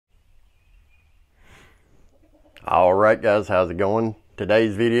All right, guys, how's it going?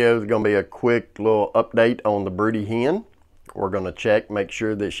 Today's video is going to be a quick little update on the broody hen. We're going to check, make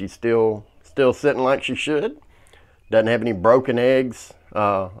sure that she's still sitting like she should. Doesn't have any broken eggs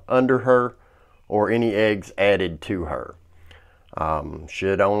under her or any eggs added to her.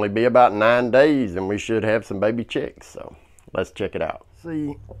 Should only be about 9 days and we should have some baby chicks. So let's check it out.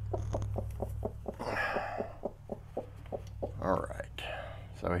 See. All right.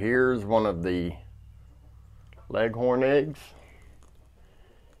 So here's one of the leghorn eggs.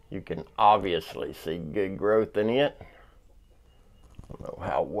 You can obviously see good growth in it. I don't know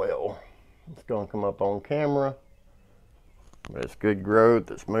how well it's going to come up on camera, but it's good growth.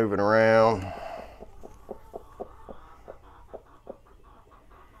 It's moving around.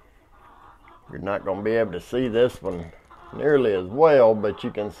 You're not going to be able to see this one nearly as well, but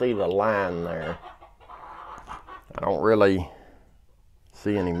you can see the line there. I don't really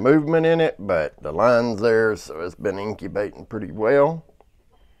see any movement in it, but the line's there, so it's been incubating pretty well.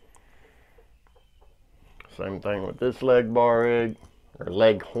 Same thing with this leg bar egg, or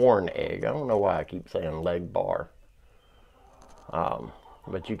leghorn egg. I don't know why I keep saying leg bar.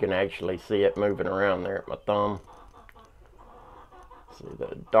 But you can actually see it moving around there at my thumb. See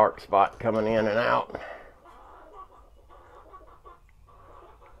the dark spot coming in and out.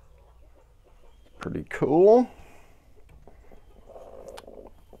 Pretty cool.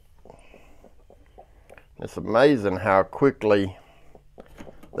 It's amazing how quickly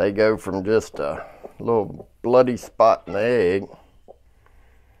they go from just a little bloody spot in the egg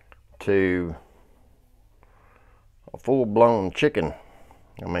to a full-blown chicken.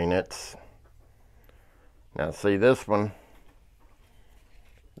 I mean, it's, now see this one,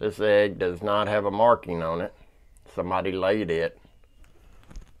 this egg does not have a marking on it. Somebody laid it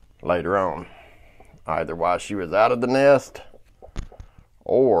later on, either while she was out of the nest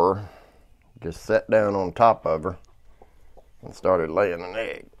or just sat down on top of her and started laying an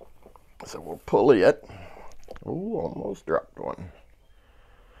egg. So we'll pull it. Ooh, almost dropped one.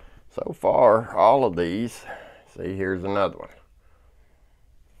 So far, all of these, see, here's another one.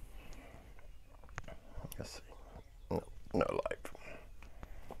 Let's see, no life.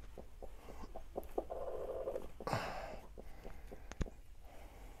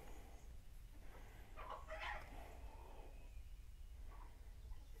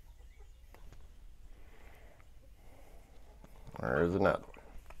 There's another one.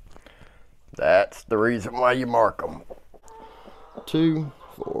 That's the reason why you mark them. 2,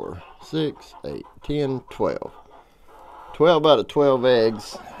 4, 6, 8, 10, 12. 12 out of 12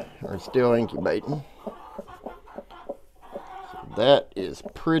 eggs are still incubating. So that is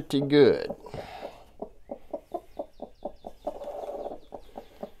pretty good.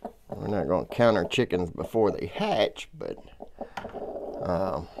 We're not going to count our chickens before they hatch, but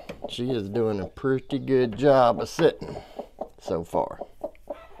she is doing a pretty good job of sitting so far.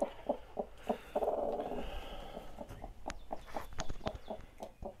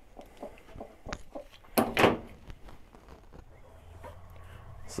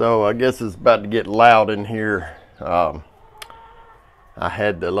 So I guess it's about to get loud in here. I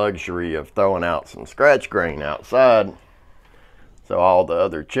had the luxury of throwing out some scratch grain outside, so all the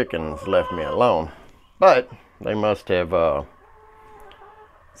other chickens left me alone. But they must have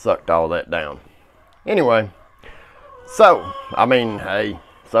sucked all that down. Anyway, so, I mean, hey,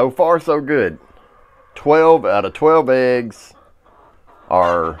 so far so good. 12 out of 12 eggs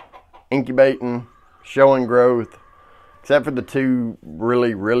are incubating, showing growth. Except for the 2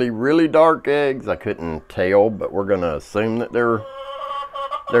 really dark eggs. I couldn't tell, but we're going to assume that they're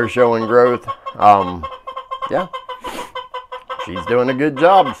showing growth. Yeah, she's doing a good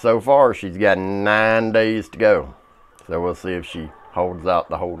job so far. She's got 9 days to go. So we'll see if she holds out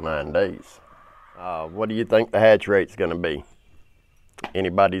the whole 9 days. What do you think the hatch rate's going to be?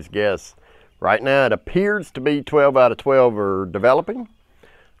 Anybody's guess. Right now it appears to be 12 out of 12 are developing.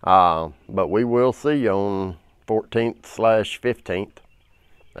 But we will see on 14th/15th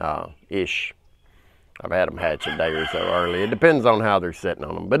ish. I've had them hatch a day or so early. It depends on how they're sitting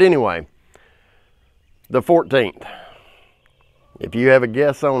on them. But anyway, the 14th. If you have a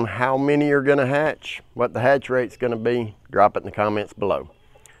guess on how many are going to hatch, what the hatch rate's going to be, drop it in the comments below.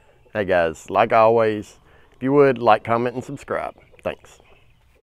 Hey guys, like always, if you would, like, comment, and subscribe. Thanks.